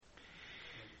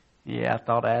Yeah, I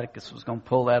thought Atticus was going to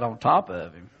pull that on top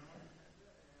of him.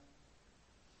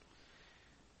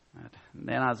 And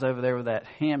then I was over there with that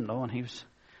hymnal, and he was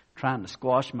trying to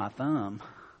squash my thumb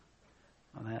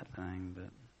on that thing. But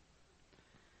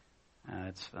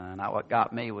it's fun. What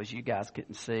got me was you guys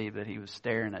couldn't see, but he was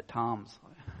staring at Tom's.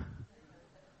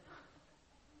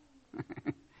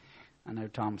 I know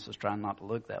Thomas was trying not to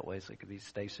look that way so he could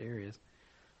stay serious.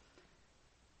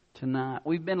 Tonight,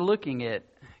 we've been looking at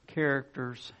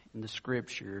characters in the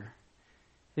Scripture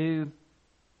who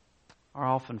are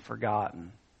often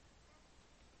forgotten.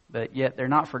 But yet they're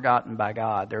not forgotten by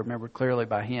God. They're remembered clearly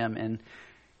by Him. And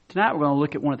tonight we're going to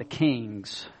look at one of the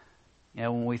kings. You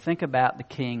know, when we think about the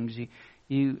kings,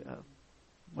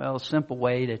 a simple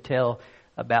way to tell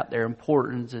about their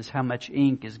importance is how much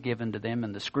ink is given to them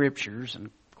in the Scriptures. And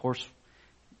of course,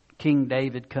 King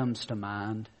David comes to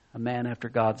mind, a man after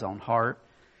God's own heart.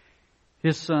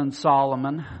 His son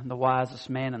Solomon, the wisest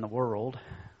man in the world.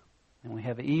 And we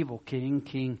have an evil king,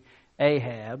 King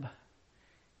Ahab.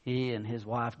 He and his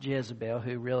wife Jezebel,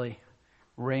 who really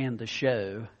ran the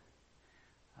show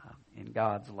in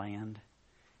God's land.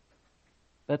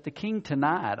 But the king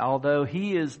tonight, although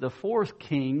he is the fourth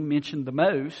king mentioned the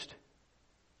most,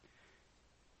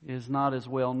 is not as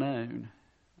well known.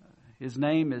 His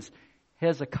name is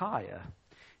Hezekiah.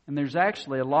 And there's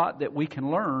actually a lot that we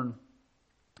can learn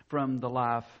from the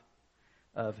life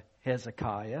of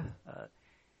Hezekiah.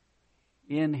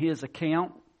 In his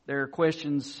account, there are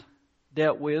questions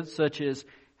dealt with, such as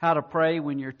how to pray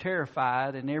when you're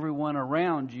terrified and everyone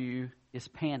around you is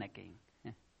panicking.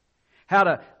 How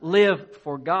to live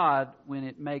for God when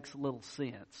it makes little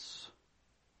sense.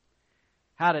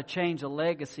 How to change a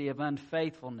legacy of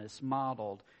unfaithfulness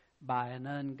modeled by an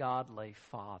ungodly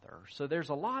father. So there's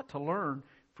a lot to learn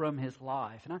from his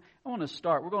life. And I want to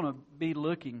start. We're going to be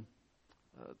looking.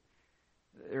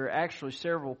 There are actually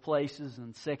several places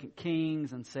in 2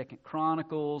 Kings and 2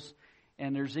 Chronicles.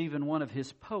 And there's even one of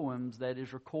his poems that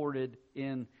is recorded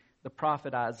in the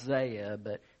prophet Isaiah.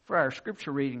 But for our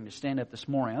scripture reading to stand up this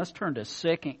morning, let's turn to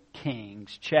 2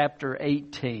 Kings chapter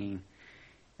 18.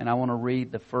 And I want to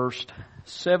read the first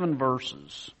 7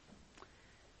 verses.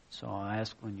 So I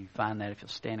ask when you find that if you'll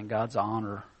stand in God's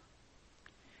honor.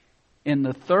 In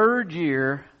the 3rd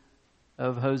year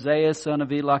of Hosea, son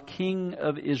of Elah, king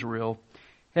of Israel,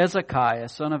 Hezekiah,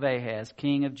 son of Ahaz,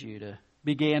 king of Judah,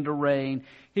 began to reign.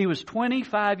 He was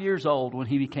 25 years old when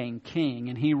he became king,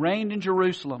 and he reigned in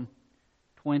Jerusalem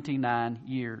 29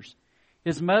 years.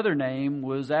 His mother name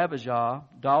was Abijah,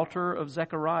 daughter of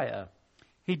Zechariah.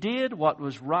 He did what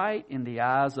was right in the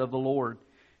eyes of the Lord,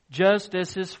 just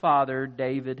as his father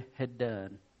David had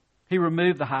done. He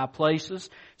removed the high places,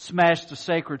 smashed the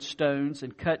sacred stones,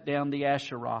 and cut down the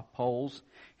Asherah poles.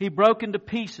 He broke into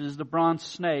pieces the bronze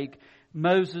snake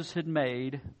Moses had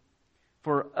made.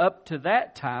 For up to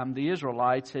that time, the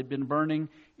Israelites had been burning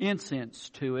incense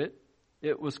to it.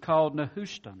 It was called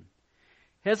Nehushtan.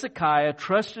 Hezekiah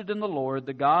trusted in the Lord,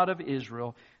 the God of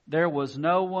Israel. There was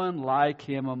no one like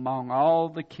him among all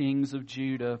the kings of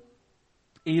Judah,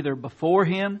 either before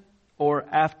him or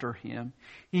after him.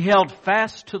 He held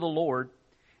fast to the Lord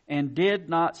and did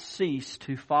not cease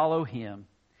to follow him.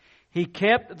 He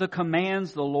kept the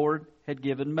commands the Lord had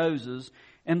given Moses,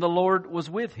 and the Lord was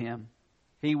with him.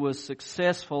 He was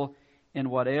successful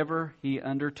in whatever he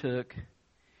undertook.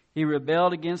 He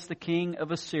rebelled against the king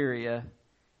of Assyria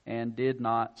and did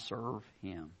not serve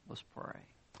him. Let's pray.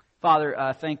 Father,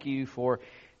 I thank you for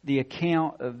the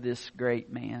account of this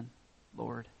great man,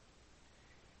 Lord.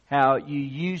 How you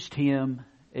used him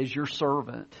as your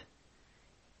servant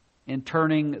in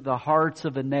turning the hearts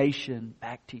of a nation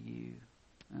back to you.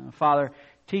 Father,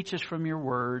 teach us from your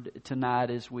word tonight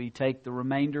as we take the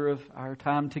remainder of our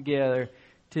time together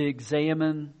to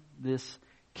examine this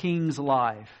king's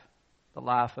life, the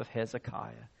life of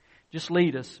Hezekiah. Just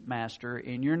lead us, Master.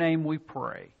 In your name we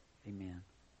pray. Amen.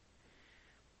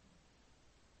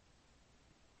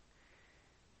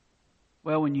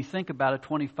 Well, when you think about a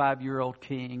 25-year-old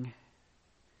king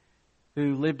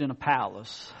who lived in a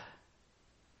palace,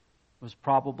 was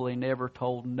probably never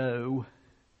told no,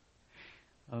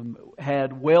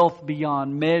 had wealth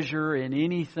beyond measure in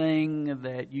anything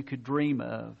that you could dream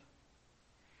of,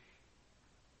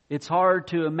 it's hard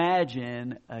to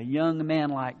imagine a young man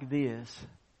like this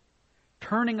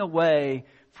turning away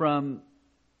from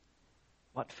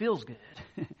what feels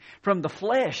good, from the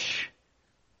flesh,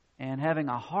 and having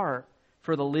a heart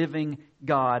for the living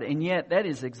God. And yet that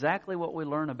is exactly what we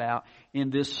learn about in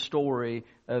this story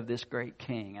of this great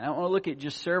king. And I want to look at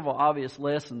just several obvious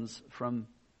lessons from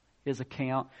his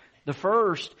account. The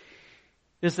first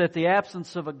is that the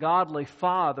absence of a godly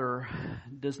father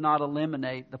does not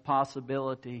eliminate the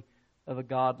possibility of a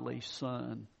godly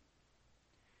son.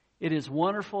 It is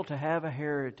wonderful to have a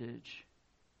heritage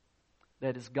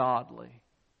that is godly.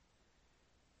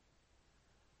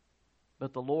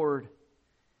 But the Lord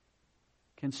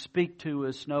can speak to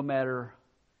us no matter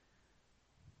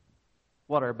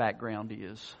what our background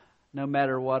is, no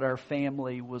matter what our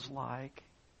family was like.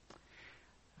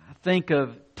 I think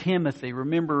of Timothy.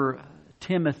 Remember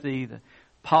Timothy,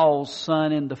 Paul's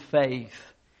son in the faith.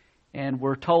 And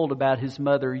we're told about his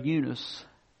mother Eunice.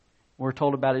 We're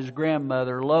told about his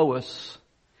grandmother Lois.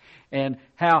 And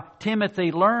how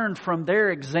Timothy learned from their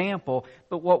example.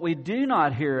 But what we do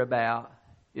not hear about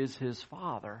is his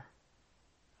father.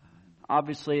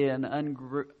 Obviously an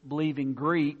unbelieving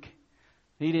Greek.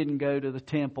 He didn't go to the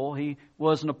temple. He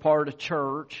wasn't a part of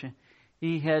church.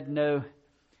 He had no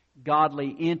godly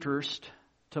interest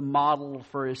to model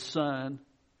for his son.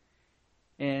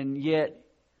 And yet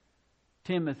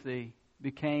Timothy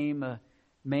became a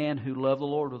man who loved the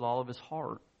Lord with all of his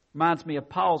heart. Reminds me of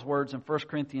Paul's words in 1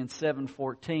 Corinthians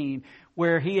 7:14,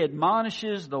 where he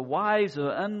admonishes the wives of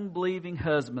unbelieving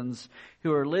husbands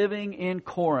who are living in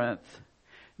Corinth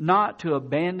not to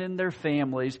abandon their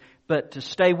families, but to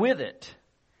stay with it,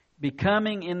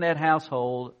 becoming in that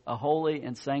household a holy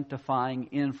and sanctifying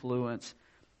influence,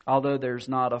 although there's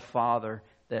not a father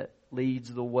that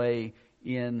leads the way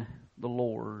in the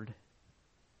Lord.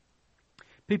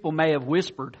 People may have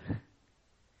whispered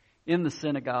in the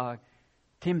synagogue,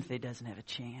 Timothy doesn't have a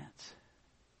chance.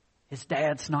 His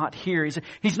dad's not here.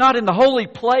 He's not in the holy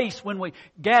place when we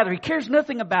gather. He cares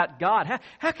nothing about God.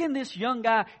 How can this young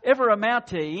guy ever amount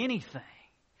to anything?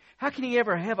 How can he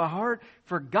ever have a heart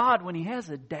for God when he has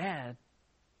a dad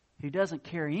who doesn't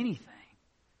care anything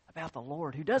about the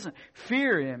Lord, who doesn't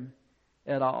fear Him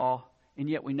at all? And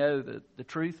yet we know that the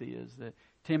truth is that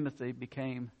Timothy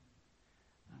became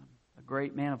a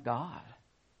great man of God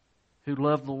who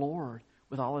loved the Lord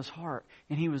with all his heart.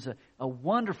 And he was a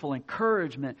wonderful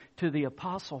encouragement to the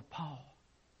Apostle Paul.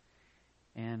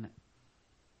 And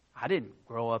I didn't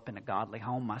grow up in a godly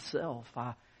home myself.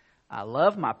 I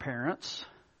love my parents.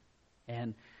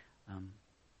 And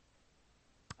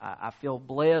I feel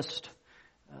blessed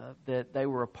that they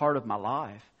were a part of my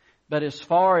life. But as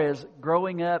far as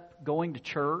growing up, going to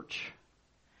church,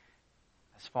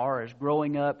 as far as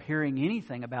growing up hearing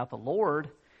anything about the Lord,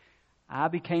 I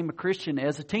became a Christian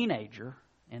as a teenager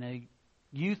in a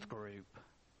youth group.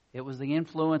 It was the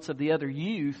influence of the other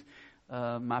youth,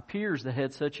 my peers, that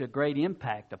had such a great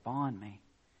impact upon me.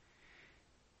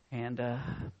 And,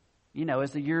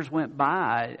 as the years went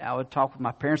by, I would talk with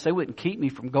my parents. They wouldn't keep me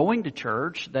from going to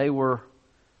church. They were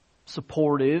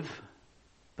supportive,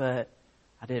 but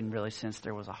I didn't really sense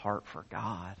there was a heart for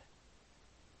God.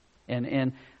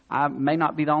 And I may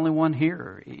not be the only one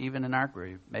here, even in our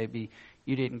group. Maybe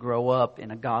you didn't grow up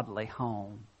in a godly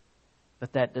home.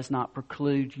 But that does not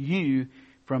preclude you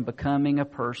from becoming a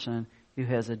person who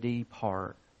has a deep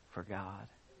heart for God.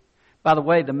 By the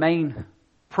way, the main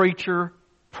preacher,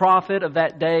 prophet of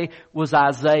that day was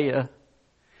Isaiah.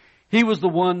 He was the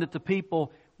one that the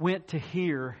people went to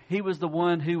hear. He was the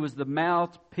one who was the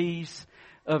mouthpiece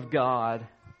of God.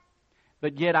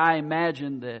 But yet I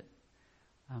imagine that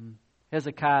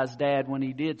Hezekiah's dad, when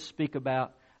he did speak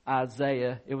about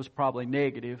Isaiah, it was probably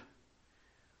negative.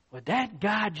 Would that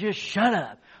guy just shut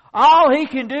up? All he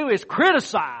can do is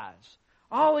criticize.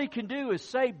 All he can do is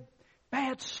say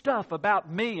bad stuff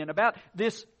about me and about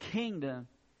this kingdom.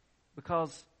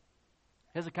 Because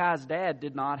Hezekiah's dad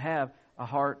did not have a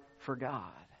heart for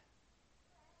God.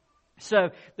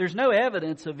 So there's no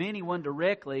evidence of anyone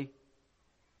directly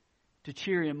to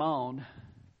cheer him on.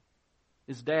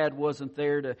 His dad wasn't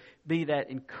there to be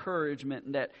that encouragement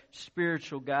and that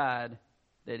spiritual guide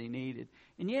that he needed.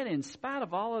 And yet, in spite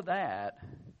of all of that,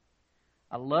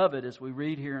 I love it as we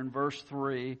read here in verse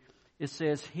 3. It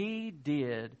says, he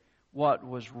did what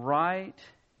was right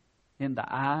in the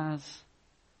eyes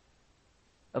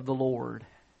of the Lord.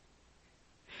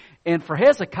 And for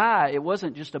Hezekiah, it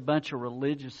wasn't just a bunch of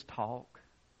religious talk.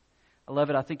 I love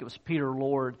it. I think it was Peter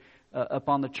Lord up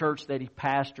on the church that he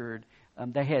pastored.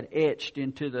 They had etched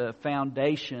into the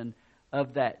foundation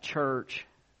of that church.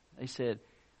 They said,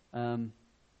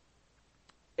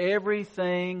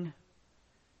 everything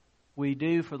we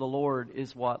do for the Lord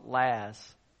is what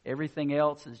lasts. Everything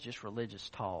else is just religious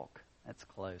talk. That's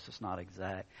close. It's not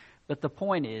exact. But the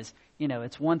point is,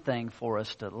 it's one thing for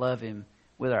us to love Him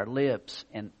with our lips,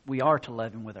 and we are to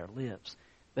love Him with our lips.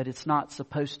 But it's not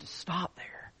supposed to stop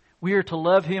there. We are to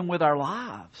love Him with our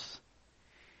lives.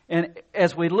 And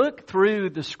as we look through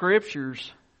the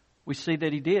Scriptures, we see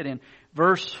that He did. In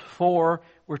verse 4,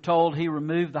 we're told he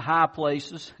removed the high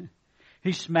places.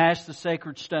 He smashed the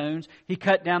sacred stones. He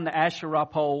cut down the Asherah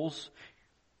poles.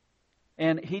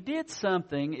 And he did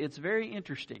something, it's very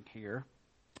interesting here,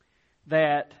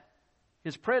 that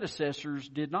his predecessors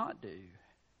did not do.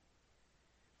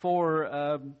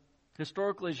 For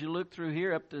historically, as you look through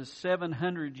here, up to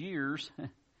 700 years,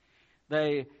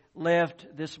 they left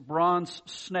this bronze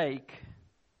snake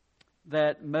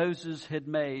that Moses had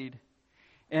made,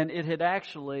 and it had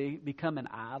actually become an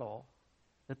idol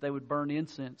that they would burn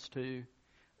incense to.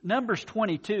 Numbers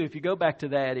 22, if you go back to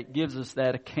that, it gives us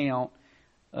that account.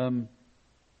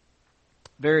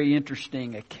 Very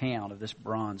interesting account of this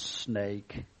bronze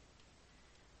snake.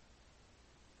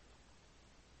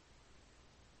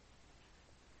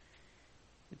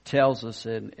 It tells us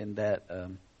in that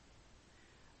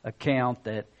account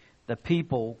that the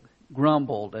people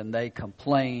grumbled and they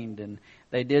complained and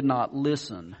they did not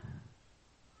listen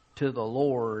to the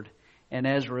Lord. And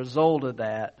as a result of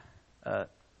that,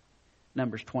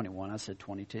 Numbers 21, I said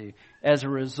 22. As a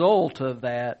result of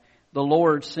that, the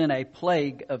Lord sent a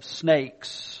plague of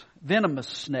snakes, venomous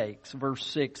snakes. Verse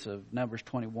 6 of Numbers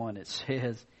 21, it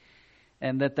says,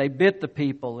 and that they bit the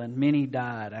people and many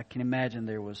died. I can imagine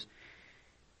there was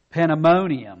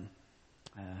pandemonium.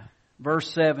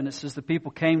 Verse 7, it says, the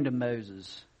people came to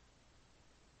Moses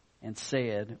and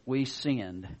said, we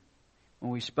sinned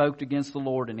when we spoke against the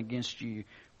Lord and against you.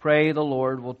 Pray the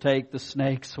Lord will take the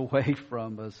snakes away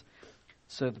from us.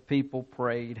 So the people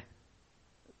prayed.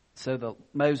 So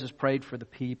Moses prayed for the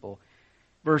people.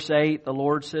 Verse 8, the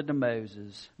Lord said to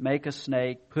Moses, make a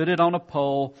snake, put it on a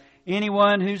pole.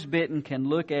 Anyone who's bitten can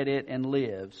look at it and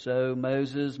live. So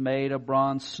Moses made a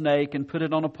bronze snake and put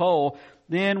it on a pole.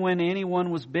 Then when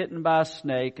anyone was bitten by a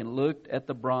snake and looked at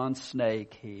the bronze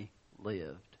snake, he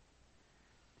lived.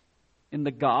 In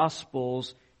the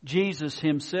Gospels, Jesus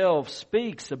himself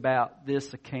speaks about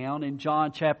this account in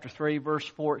John chapter 3 verse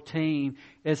 14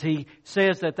 as he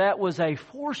says that was a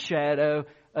foreshadow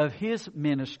of his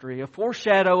ministry, a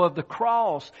foreshadow of the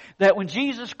cross, that when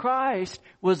Jesus Christ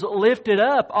was lifted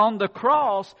up on the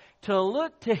cross, to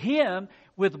look to him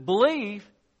with belief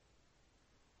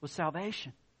was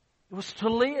salvation. It was to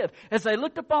live. As they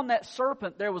looked upon that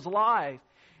serpent, there was life.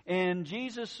 And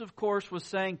Jesus, of course, was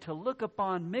saying to look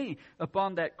upon me,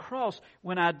 upon that cross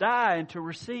when I die, and to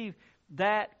receive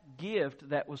that gift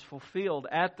that was fulfilled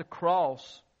at the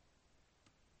cross.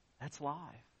 That's life.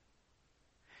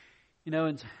 You know,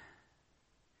 and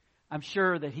I'm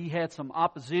sure that he had some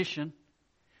opposition.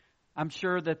 I'm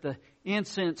sure that the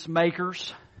incense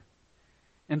makers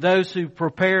and those who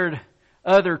prepared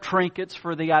other trinkets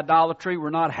for the idolatry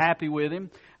were not happy with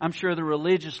him. I'm sure the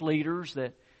religious leaders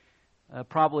that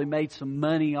probably made some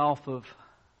money off of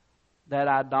that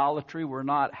idolatry were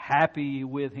not happy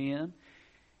with him.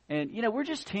 And, you know, we're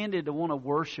just tended to want to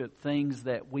worship things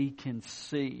that we can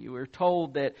see. We're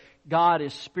told that God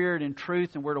is spirit and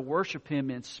truth, and we're to worship him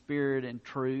in spirit and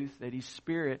truth, that he's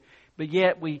spirit. But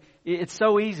yet it's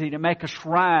so easy to make a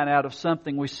shrine out of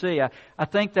something we see. I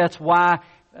think that's why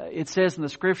it says in the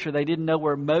Scripture they didn't know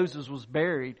where Moses was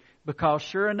buried, because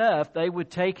sure enough, they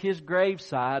would take his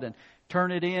graveside and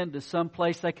turn it into some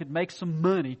place they could make some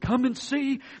money. Come and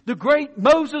see the great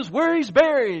Moses where he's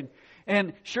buried.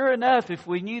 And sure enough, if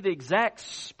we knew the exact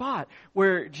spot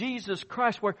where Jesus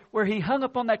Christ, where he hung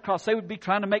up on that cross, they would be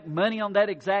trying to make money on that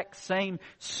exact same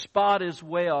spot as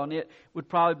well. And it would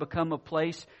probably become a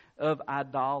place of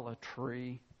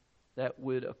idolatry that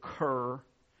would occur.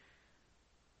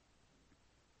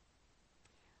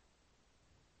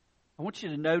 I want you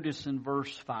to notice in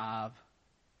verse 5,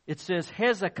 it says,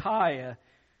 Hezekiah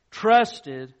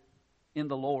trusted in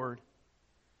the Lord,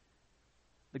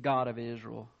 the God of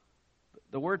Israel.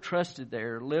 The word trusted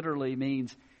there literally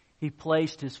means he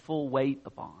placed his full weight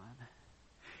upon.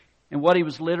 And what he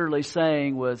was literally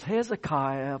saying was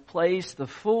Hezekiah placed the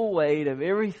full weight of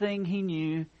everything he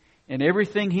knew and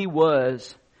everything he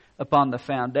was upon the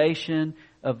foundation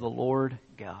of the Lord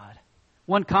God.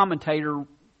 One commentator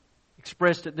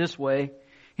expressed it this way: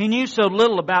 he knew so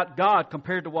little about God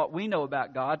compared to what we know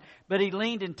about God, but he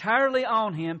leaned entirely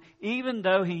on him. Even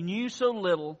though he knew so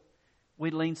little, we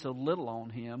lean so little on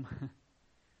him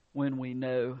when we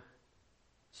know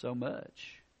so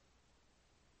much.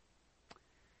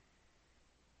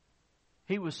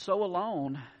 He was so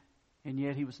alone, and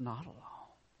yet he was not alone.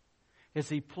 As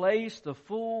he placed the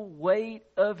full weight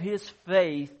of his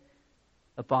faith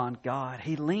upon God,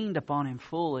 he leaned upon him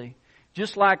fully.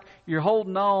 Just like you're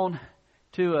holding on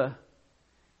to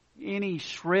any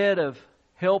shred of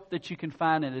help that you can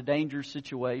find in a dangerous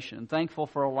situation. Thankful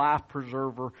for a life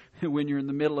preserver when you're in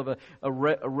the middle of a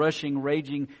rushing,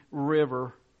 raging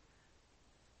river.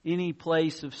 any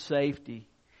place of safety.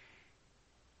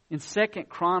 In 2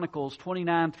 Chronicles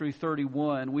 29 through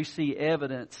 31, we see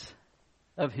evidence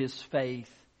of his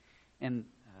faith and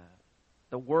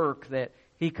the work that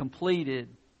he completed.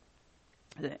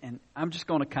 And I'm just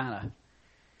going to kind of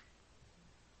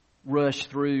rush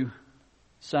through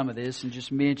some of this and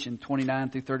just mention 29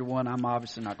 through 31. I'm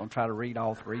obviously not going to try to read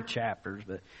all 3 chapters,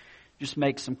 but just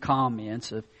make some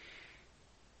comments of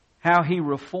how he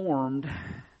reformed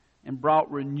and brought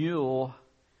renewal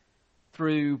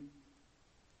through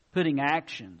putting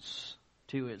actions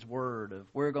to his word of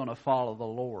we're going to follow the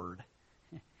Lord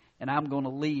and I'm going to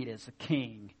lead as a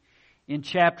king. In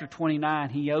chapter 29,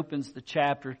 he opens the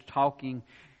chapter talking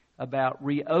about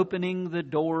reopening the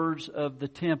doors of the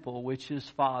temple which his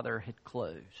father had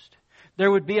closed.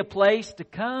 There would be a place to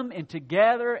come and to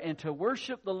gather and to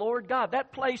worship the Lord God.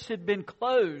 That place had been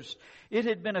closed. It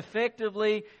had been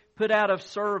effectively put out of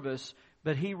service,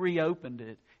 but he reopened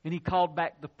it. And he called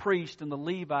back the priests and the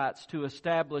Levites to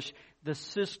establish the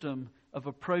system of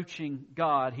approaching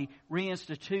God. He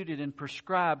reinstituted and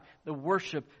prescribed the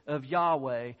worship of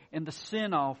Yahweh and the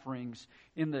sin offerings.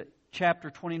 In the chapter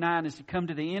 29, as you come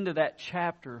to the end of that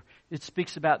chapter, it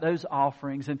speaks about those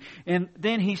offerings. And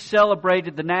then he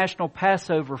celebrated the national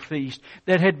Passover feast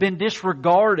that had been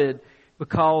disregarded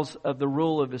because of the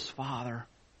rule of his father.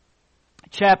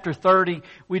 Chapter 30,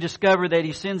 we discover that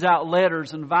he sends out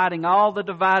letters inviting all the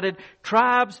divided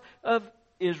tribes of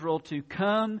Israel to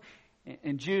come,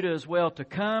 and Judah as well, to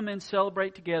come and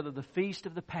celebrate together the feast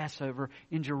of the Passover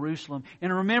in Jerusalem.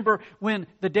 And remember when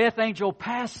the death angel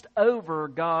passed over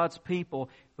God's people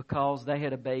because they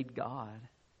had obeyed God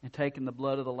and taken the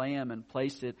blood of the Lamb and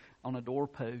placed it on a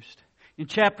doorpost. In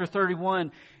chapter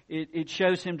 31, it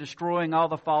shows him destroying all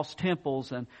the false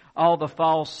temples and all the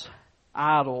false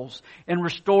idols and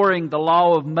restoring the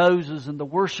law of Moses and the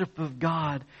worship of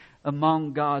God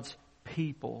among God's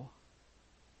people.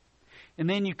 And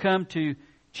then you come to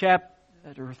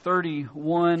chapter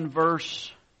 31, verse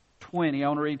 20. I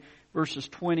want to read verses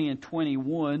 20 and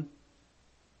 21.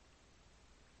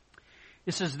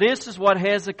 It says, "This is what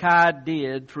Hezekiah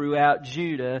did throughout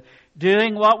Judah,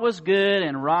 doing what was good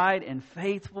and right and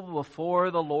faithful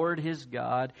before the Lord his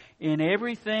God. In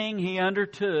everything he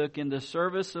undertook in the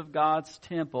service of God's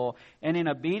temple and in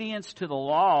obedience to the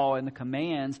law and the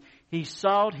commands, he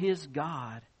sought his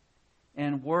God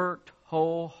and worked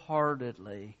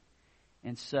wholeheartedly,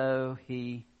 and so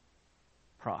he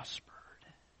prospered."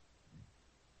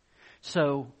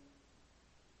 So,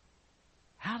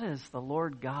 how does the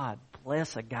Lord God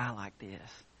bless a guy like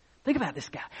this? Think about this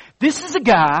guy. This is a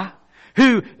guy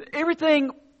who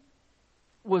everything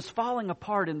was falling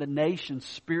apart in the nation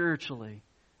spiritually.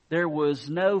 There was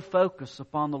no focus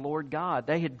upon the Lord God.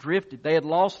 They had drifted. They had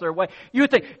lost their way. You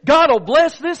would think, God will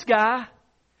bless this guy.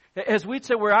 As we'd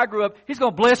say where I grew up, He's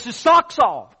going to bless his socks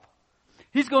off.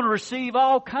 He's going to receive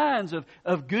all kinds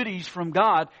of goodies from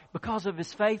God because of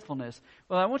his faithfulness.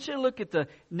 Well, I want you to look at the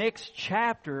next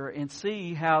chapter and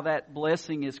see how that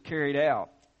blessing is carried out.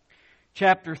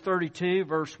 Chapter 32,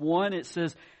 verse 1, it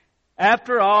says,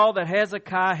 "After all that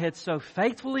Hezekiah had so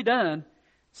faithfully done,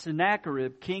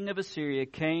 Sennacherib, king of Assyria,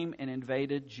 came and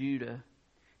invaded Judah.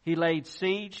 He laid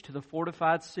siege to the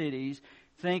fortified cities,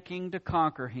 thinking to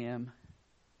conquer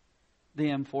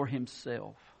them for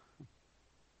himself."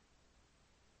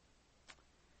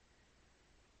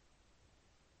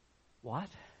 What?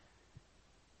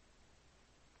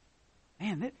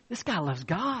 Man, this guy loves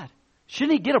God.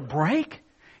 Shouldn't he get a break?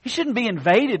 He shouldn't be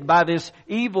invaded by this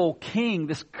evil king,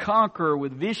 this conqueror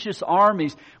with vicious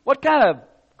armies. What kind of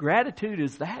gratitude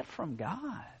is that from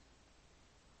God?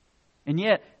 And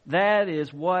yet, that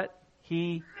is what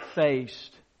he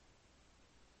faced.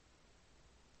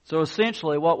 So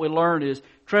essentially, what we learn is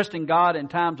trusting God in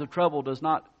times of trouble does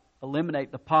not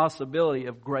eliminate the possibility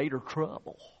of greater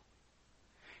trouble.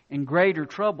 And greater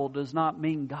trouble does not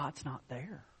mean God's not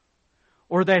there,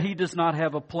 or that He does not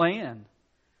have a plan,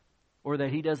 or that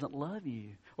He doesn't love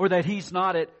you, or that He's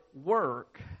not at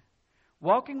work.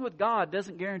 Walking with God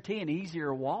doesn't guarantee an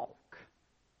easier walk,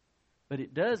 but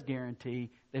it does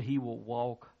guarantee that He will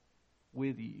walk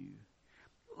with you.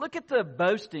 Look at the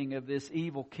boasting of this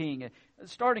evil king.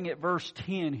 Starting at verse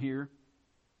 10 here,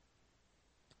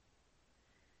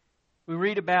 we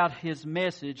read about his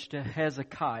message to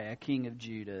Hezekiah, king of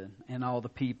Judah, and all the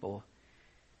people.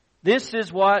 "This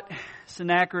is what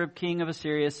Sennacherib, king of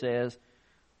Assyria, says,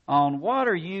 On what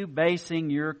are you basing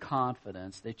your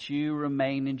confidence that you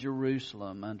remain in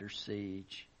Jerusalem under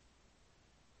siege?"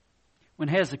 When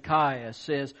Hezekiah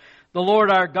says, "The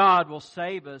Lord our God will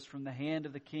save us from the hand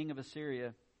of the king of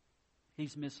Assyria,"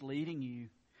 he's misleading you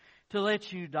to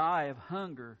let you die of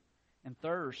hunger and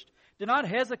thirst. Did not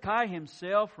Hezekiah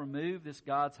himself remove this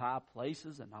God's high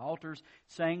places and altars,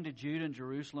 saying to Judah and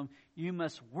Jerusalem, you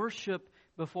must worship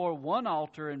before one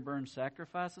altar and burn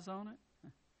sacrifices on it?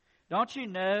 Don't you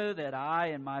know that I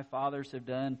and my fathers have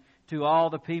done to all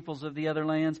the peoples of the other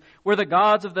lands? Were the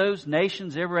gods of those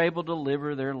nations ever able to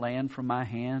deliver their land from my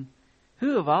hand?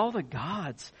 Who of all the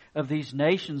gods of these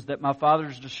nations that my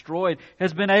fathers destroyed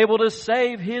has been able to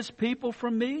save His people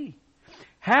from me?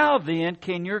 How then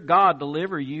can your God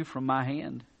deliver you from my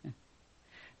hand?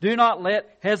 Do not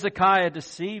let Hezekiah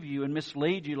deceive you and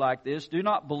mislead you like this. Do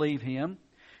not believe him.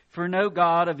 For no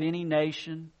God of any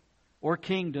nation or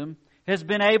kingdom has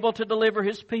been able to deliver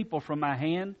His people from my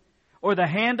hand or the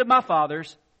hand of my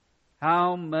fathers.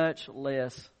 How much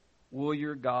less will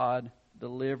your God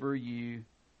deliver you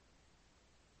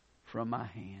from my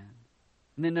hand?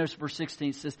 And then there's verse 16.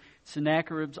 It says,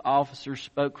 Sennacherib's officers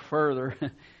spoke further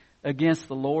against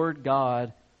the Lord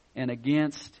God and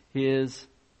against His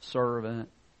servant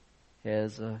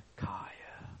Hezekiah.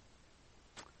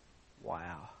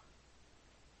 Wow.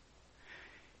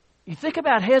 You think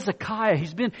about Hezekiah.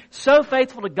 He's been so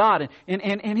faithful to God,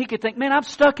 and he could think, man, I'm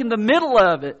stuck in the middle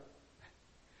of it.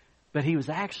 But he was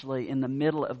actually in the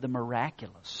middle of the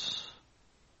miraculous.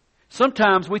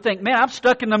 Sometimes we think, man, I'm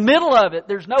stuck in the middle of it.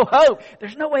 There's no hope.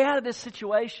 There's no way out of this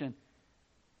situation.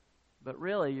 But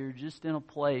really, you're just in a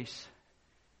place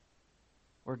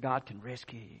where God can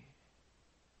rescue you.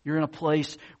 You're in a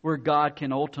place where God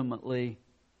can ultimately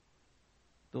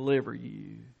deliver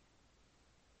you.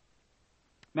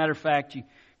 Matter of fact, you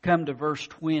come to verse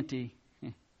 20.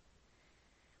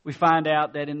 We find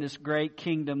out that in this great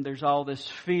kingdom there's all this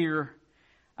fear.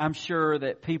 I'm sure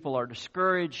that people are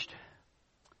discouraged.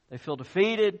 They feel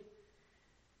defeated.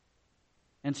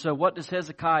 And so what does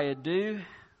Hezekiah do?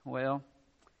 Well,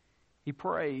 he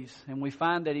prays. And we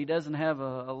find that he doesn't have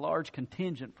a large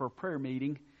contingent for a prayer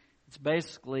meeting. It's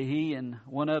basically he and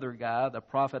one other guy, the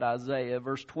prophet Isaiah.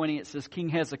 Verse 20, it says, King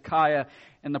Hezekiah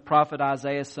and the prophet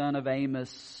Isaiah, son of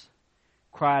Amos,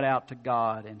 cried out to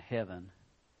God in heaven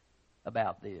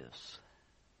about this.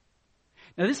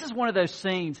 Now, this is one of those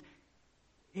scenes,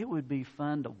 it would be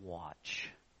fun to watch.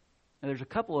 Now, there's a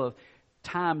couple of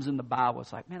times in the Bible,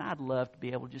 it's like, man, I'd love to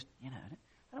be able to just,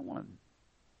 I don't want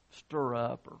to stir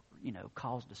up or,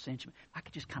 cause dissension. I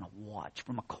could just kind of watch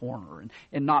from a corner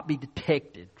and not be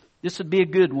detected. This would be a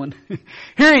good one.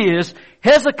 Here he is,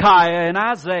 Hezekiah and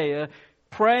Isaiah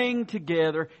praying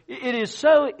together. It is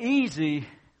so easy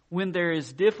when there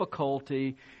is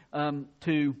difficulty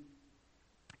to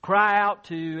cry out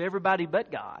to everybody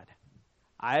but God.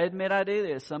 I admit I do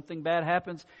this. Something bad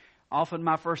happens. Often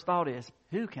my first thought is,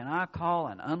 who can I call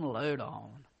and unload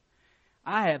on?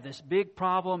 I have this big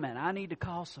problem and I need to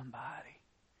call somebody.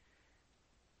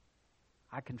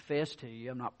 I confess to you,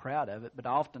 I'm not proud of it, but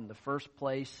often the first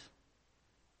place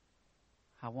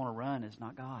I want to run is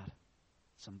not God,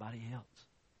 it's somebody else.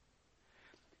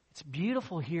 It's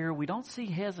beautiful here. We don't see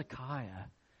Hezekiah,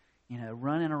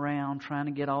 running around trying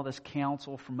to get all this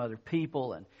counsel from other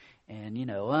people and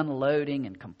unloading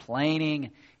and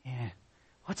complaining. And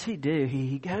what's he do?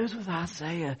 He goes with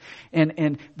Isaiah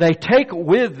and they take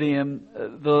with them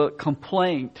the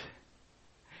complaint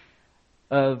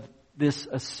of this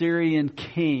Assyrian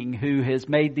king who has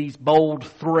made these bold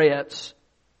threats.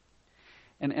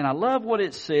 And I love what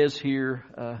it says here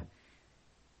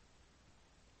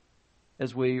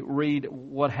as we read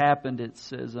what happened. It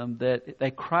says that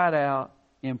they cried out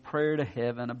in prayer to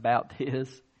heaven about this.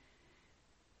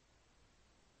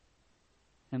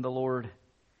 And the Lord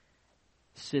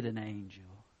sent an angel.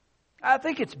 I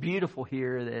think it's beautiful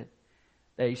here that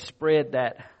they spread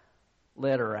that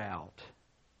letter out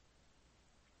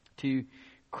to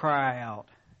cry out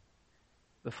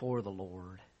before the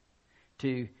Lord,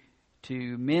 to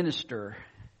minister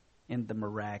in the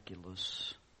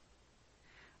miraculous.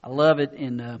 I love it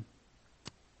in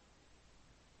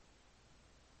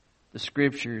the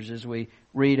Scriptures as we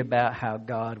read about how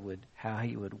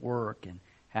He would work and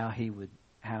how He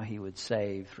would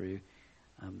save through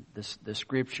the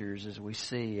Scriptures, as we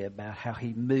see about how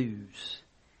He moves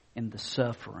in the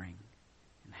suffering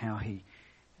and how He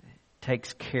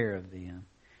takes care of them.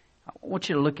 I want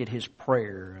you to look at his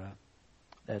prayer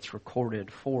that's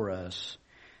recorded for us,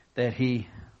 that he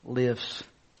lifts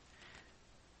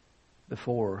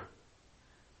before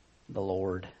the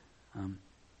Lord,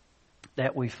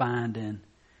 that we find in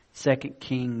 2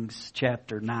 Kings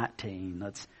chapter 19.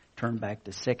 Let's turn back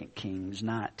to 2 Kings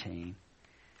 19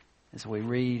 as we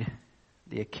read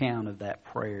the account of that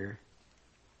prayer.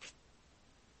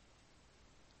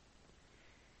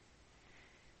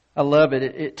 I love it.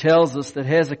 It tells us that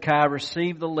Hezekiah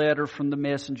received the letter from the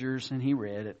messengers and he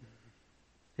read it.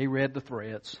 He read the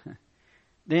threats.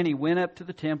 Then he went up to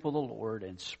the temple of the Lord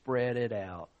and spread it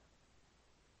out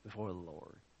before the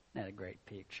Lord. Isn't that a great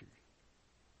picture?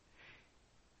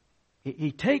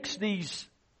 He takes these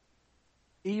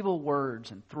evil words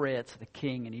and threats of the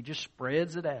king and he just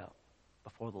spreads it out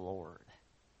before the Lord.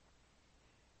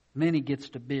 And then he gets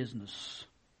to business.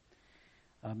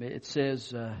 It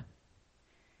says, then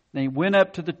he went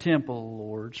up to the temple of the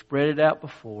Lord, spread it out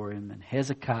before him, and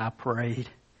Hezekiah prayed,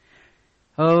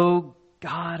 "O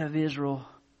God of Israel,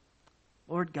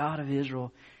 Lord God of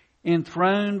Israel,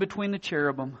 enthroned between the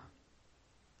cherubim,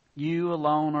 you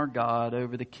alone are God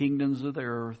over the kingdoms of the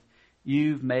earth.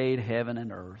 You've made heaven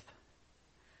and earth.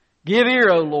 Give ear,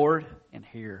 O Lord, and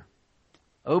hear.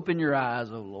 Open your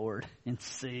eyes, O Lord, and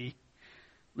see.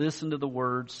 Listen to the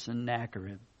words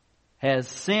Sennacherib has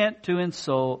sent to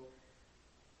insult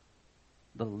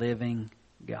the living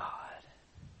God.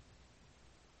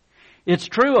 It's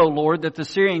true, O Lord, that the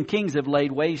Syrian kings have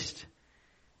laid waste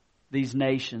these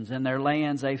nations and their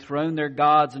lands. They've thrown their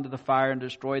gods into the fire and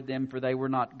destroyed them, for they were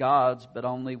not gods, but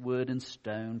only wood and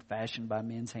stone fashioned by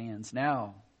men's hands.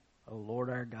 Now, O Lord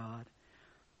our God,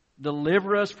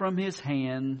 deliver us from his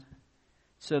hand,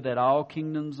 so that all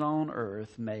kingdoms on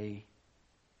earth may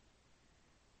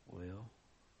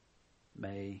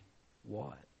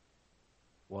what?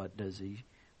 What does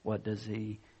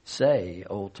he say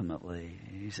ultimately?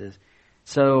 He says,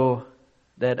 so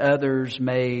that others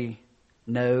may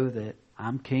know that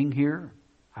I'm king here.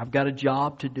 I've got a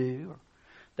job to do.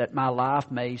 That my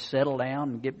life may settle down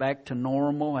and get back to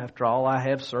normal. After all, I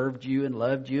have served you and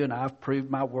loved you, and I've proved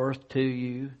my worth to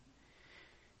you.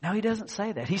 No, he doesn't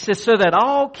say that. He says, so that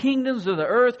all kingdoms of the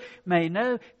earth may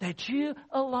know that you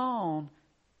alone,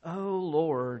 O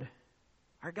Lord,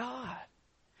 are God.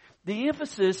 The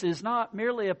emphasis is not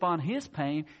merely upon his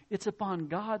pain, it's upon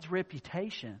God's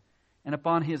reputation and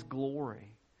upon his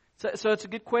glory. So it's a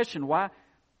good question. Why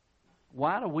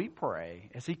do we pray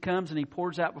as he comes and he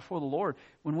pours out before the Lord?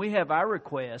 When we have our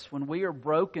requests, when we are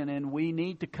broken and we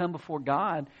need to come before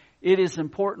God, it is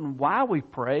important why we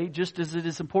pray just as it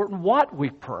is important what we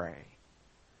pray.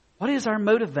 What is our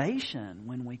motivation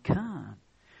when we come?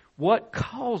 What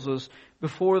calls us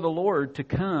before the Lord to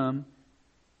come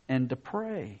and to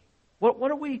pray?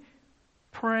 What are we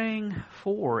praying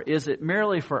for? Is it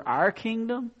merely for our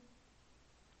kingdom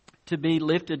to be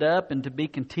lifted up and to be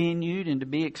continued and to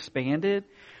be expanded?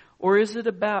 Or is it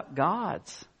about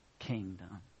God's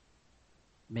kingdom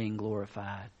being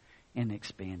glorified and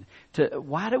expanded?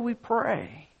 Why do we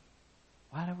pray?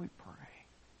 Why do we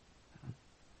pray?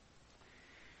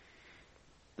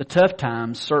 The tough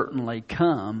times certainly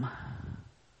come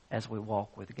as we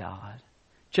walk with God.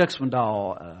 Chuck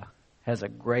Swindoll has a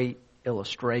great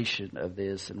illustration of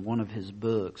this in one of his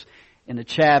books, in a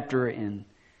chapter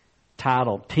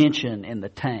entitled Tension in the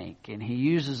Tank. And he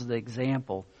uses the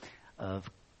example of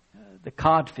the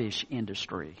codfish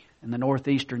industry in the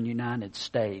northeastern United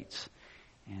States.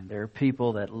 And there are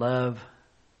people that love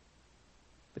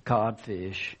the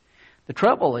codfish. The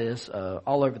trouble is,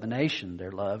 all over the nation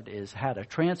they're loved, is how to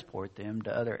transport them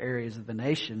to other areas of the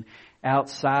nation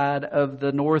outside of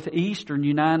the northeastern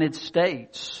United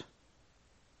States.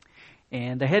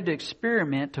 And they had to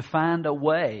experiment to find a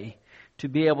way to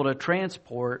be able to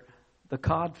transport the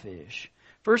codfish.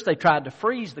 First they tried to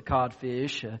freeze the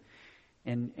codfish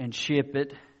and ship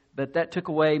it, but that took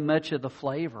away much of the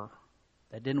flavor.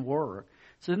 That didn't work.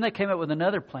 So then they came up with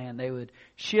another plan. They would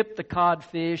ship the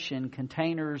codfish in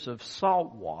containers of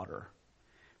salt water.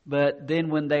 But then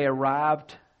when they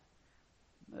arrived,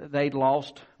 they'd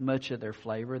lost much of their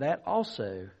flavor. That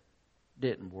also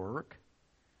didn't work.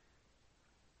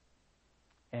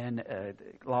 And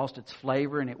lost its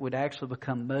flavor, and it would actually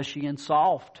become mushy and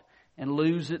soft and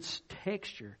lose its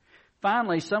texture.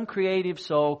 Finally, some creative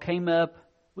soul came up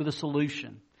with a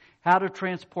solution. How to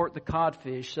transport the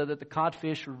codfish so that the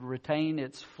codfish would retain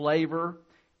its flavor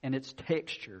and its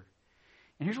texture.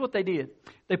 And here's what they did.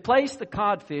 They placed the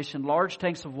codfish in large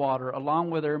tanks of water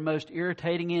along with their most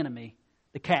irritating enemy,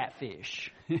 the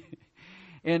catfish.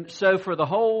 And so for the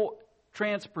whole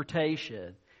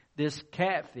transportation, this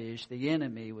catfish, the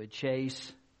enemy, would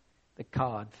chase the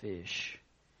codfish.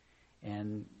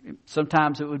 And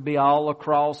sometimes it would be all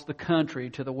across the country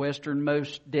to the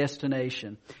westernmost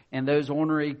destination. And those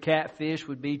ornery catfish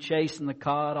would be chasing the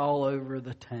cod all over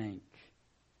the tank.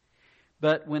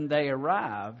 But when they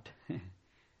arrived,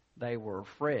 they were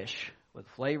fresh with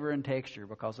flavor and texture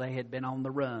because they had been on the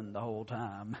run the whole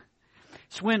time.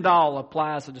 Swindoll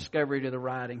applies the discovery to the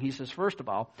writing. He says, first of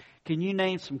all, can you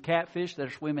name some catfish that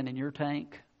are swimming in your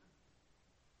tank?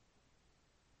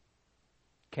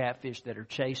 Catfish that are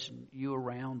chasing you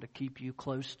around to keep you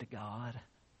close to God.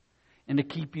 and to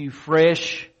keep you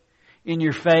fresh in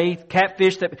your faith.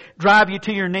 Catfish that drive you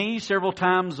to your knees several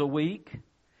times a week.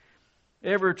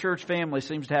 Every church family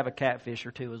seems to have a catfish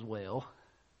or two as well.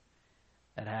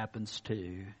 That happens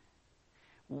too.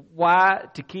 Why?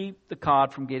 To keep the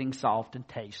cod from getting soft and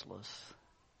tasteless.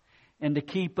 And to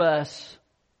keep us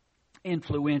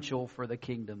influential for the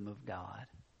kingdom of God.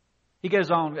 He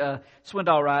goes on,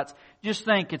 Swindoll writes, just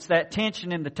think it's that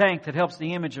tension in the tank that helps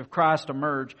the image of Christ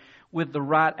emerge. With the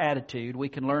right attitude, we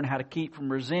can learn how to keep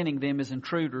from resenting them as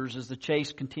intruders as the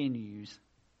chase continues.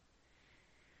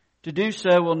 To do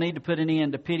so, we'll need to put an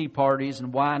end to pity parties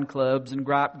and wine clubs and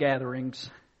gripe gatherings.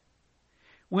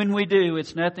 When we do,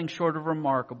 it's nothing short of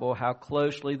remarkable how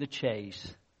closely the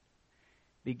chase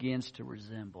begins to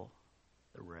resemble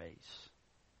the race.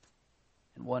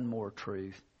 And one more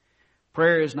truth.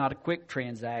 Prayer is not a quick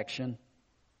transaction.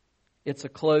 It's a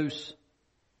close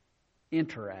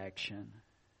interaction.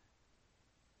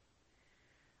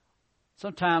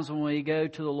 Sometimes when we go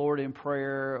to the Lord in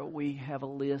prayer, we have a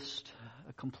list,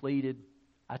 a completed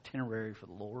itinerary for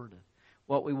the Lord,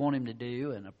 what we want Him to do,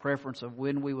 and a preference of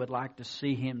when we would like to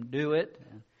see Him do it.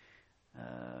 And,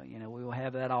 we will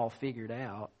have that all figured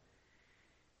out.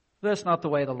 But that's not the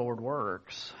way the Lord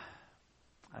works.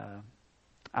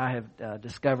 I have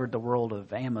discovered the world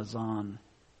of Amazon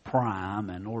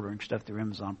Prime and ordering stuff through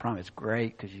Amazon Prime. It's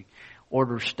great because you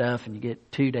order stuff and you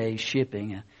get 2 days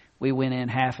shipping. We went in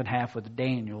half and half with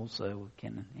Daniel, so we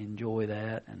can enjoy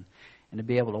that and to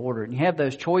be able to order it. And you have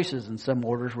those choices in some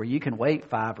orders where you can wait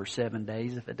 5 or 7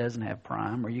 days if it doesn't have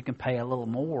Prime, or you can pay a little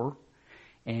more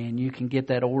and you can get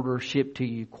that order shipped to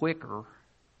you quicker.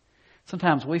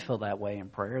 Sometimes we feel that way in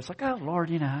prayer. It's like, oh,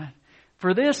 Lord,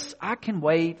 for this, I can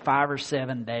wait 5 or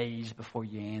 7 days before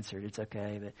you answer it. It's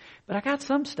okay. But I got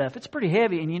some stuff. It's pretty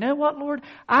heavy. And you know what, Lord?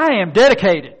 I am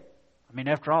dedicated.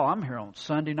 After all, I'm here on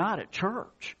Sunday night at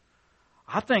church.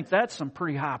 I think that's some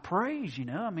pretty high praise,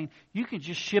 you can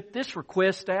just ship this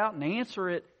request out and answer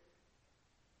it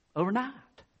overnight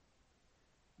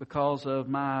because of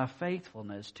my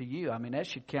faithfulness to you. That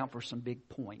should count for some big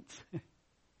points.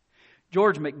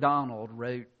 George MacDonald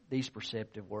wrote these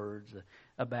perceptive words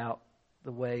about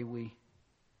the way we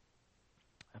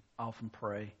often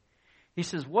pray. He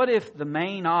says, what if the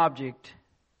main object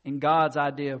in God's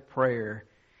idea of prayer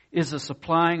is the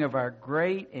supplying of our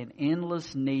great and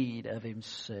endless need of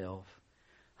Himself?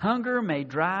 Hunger may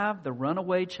drive the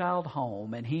runaway child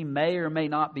home, and he may or may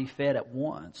not be fed at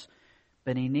once,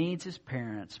 but he needs his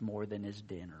parents more than his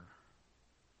dinner.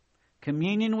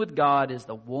 Communion with God is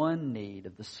the one need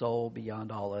of the soul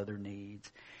beyond all other needs,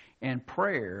 and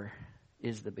prayer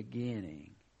is the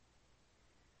beginning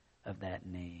of that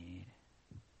need.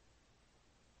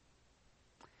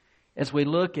 As we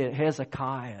look at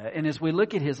Hezekiah and as we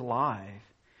look at his life,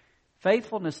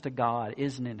 faithfulness to God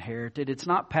isn't inherited. It's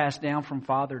not passed down from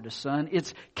father to son.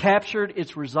 It's captured,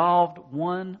 it's resolved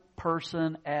one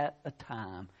person at a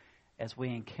time. As we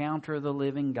encounter the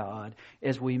living God,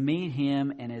 as we meet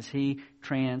Him and as He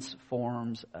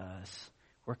transforms us,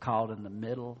 we're called in the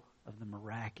middle of the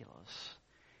miraculous.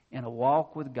 In a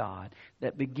walk with God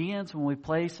that begins when we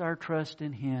place our trust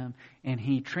in Him and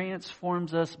He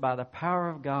transforms us by the power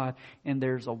of God, and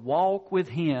there's a walk with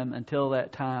Him until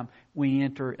that time we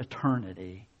enter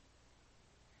eternity.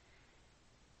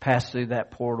 Pass through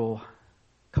that portal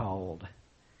called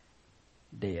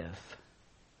death.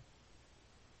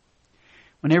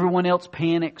 When everyone else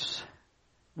panics,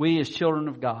 we as children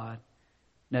of God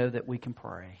know that we can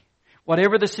pray.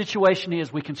 Whatever the situation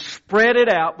is, we can spread it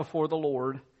out before the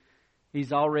Lord.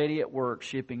 He's already at work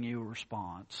shipping you a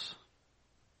response.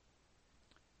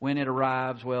 When it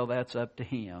arrives, well, that's up to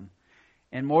Him.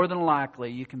 And more than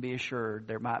likely, you can be assured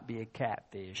there might be a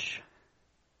catfish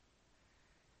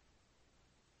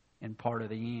in part of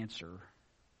the answer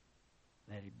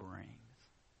that He brings.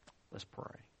 Let's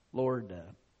pray. Lord,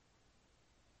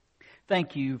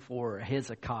 thank You for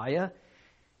Hezekiah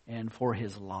and for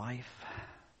his life.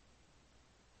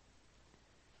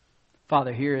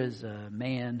 Father, here is a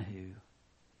man who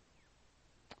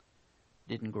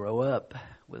didn't grow up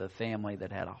with a family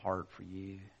that had a heart for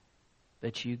You,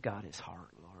 but You got his heart,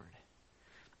 Lord.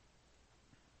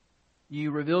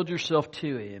 You revealed Yourself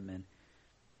to him, and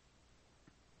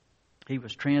he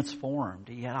was transformed.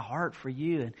 He had a heart for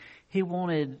You, and he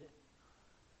wanted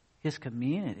his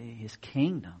community, his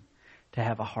kingdom, to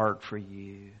have a heart for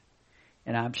You.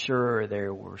 And I'm sure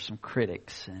there were some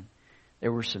critics and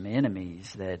there were some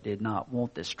enemies that did not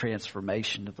want this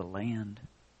transformation of the land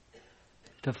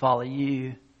to follow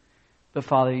You. But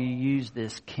Father, You used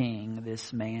this king,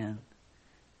 this man,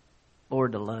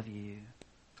 Lord, to love You,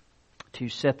 to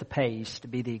set the pace, to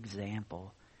be the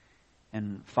example.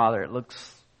 And Father, it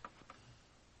looks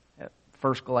at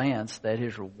first glance that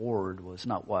his reward was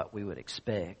not what we would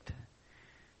expect.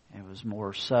 It was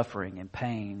more suffering and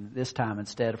pain. This time,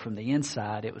 instead of from the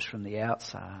inside, it was from the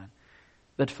outside.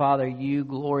 But Father, you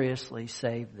gloriously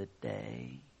saved the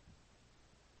day.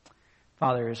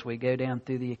 Father, as we go down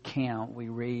through the account, we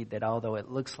read that although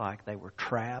it looks like they were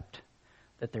trapped,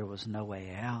 that there was no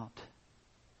way out.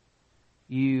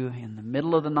 You, in the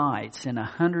middle of the night, sent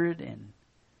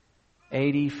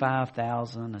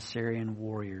 185,000 Assyrian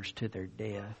warriors to their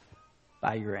death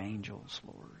by your angels,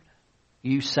 Lord.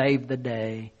 You saved the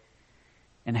day.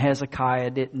 And Hezekiah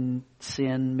didn't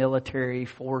send military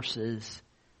forces.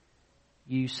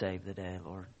 You saved the day,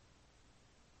 Lord.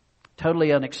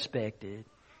 Totally unexpected.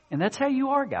 And that's how you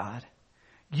are, God.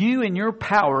 You and your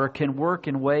power can work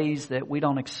in ways that we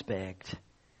don't expect.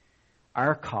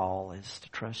 Our call is to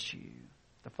trust you,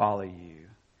 to follow you,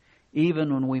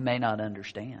 even when we may not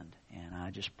understand. And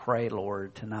I just pray,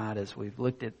 Lord, tonight as we've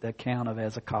looked at the account of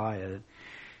Hezekiah,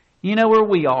 you know where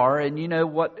we are and you know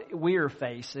what we are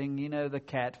facing. You know the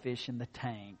catfish in the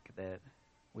tank that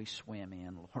we swim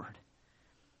in, Lord.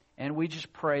 And we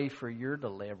just pray for your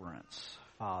deliverance,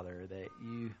 Father, that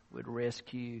you would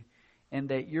rescue and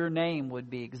that your name would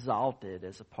be exalted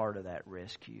as a part of that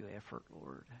rescue effort,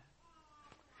 Lord.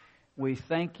 We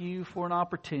thank you for an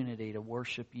opportunity to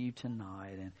worship you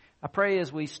tonight. And I pray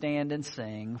as we stand and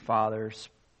sing, Father,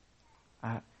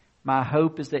 my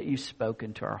hope is that you've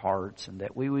spoken to our hearts and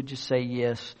that we would just say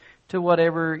yes to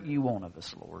whatever you want of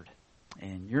us, Lord.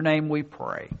 In your name we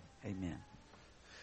pray. Amen.